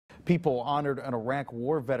People honored an Iraq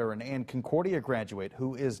War veteran and Concordia graduate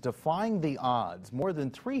who is defying the odds. More than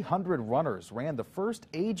 300 runners ran the first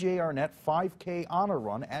A.J. Arnett 5K honor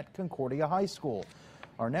run at Concordia High School.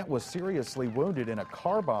 Arnett was seriously wounded in a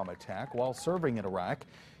car bomb attack while serving in Iraq.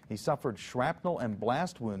 He suffered shrapnel and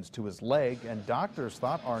blast wounds to his leg, and doctors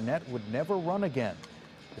thought Arnett would never run again.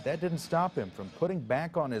 But that didn't stop him from putting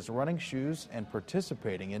back on his running shoes and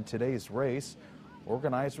participating in today's race.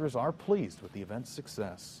 Organizers are pleased with the event's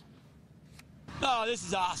success. Oh, this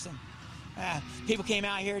is awesome. People came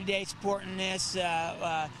out here today supporting this,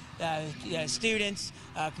 students,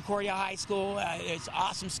 Concordia High School. It's an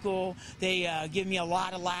awesome school. They give me a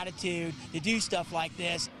lot of latitude to do stuff like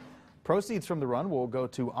this. Proceeds from the run will go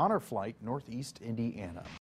to Honor Flight Northeast Indiana.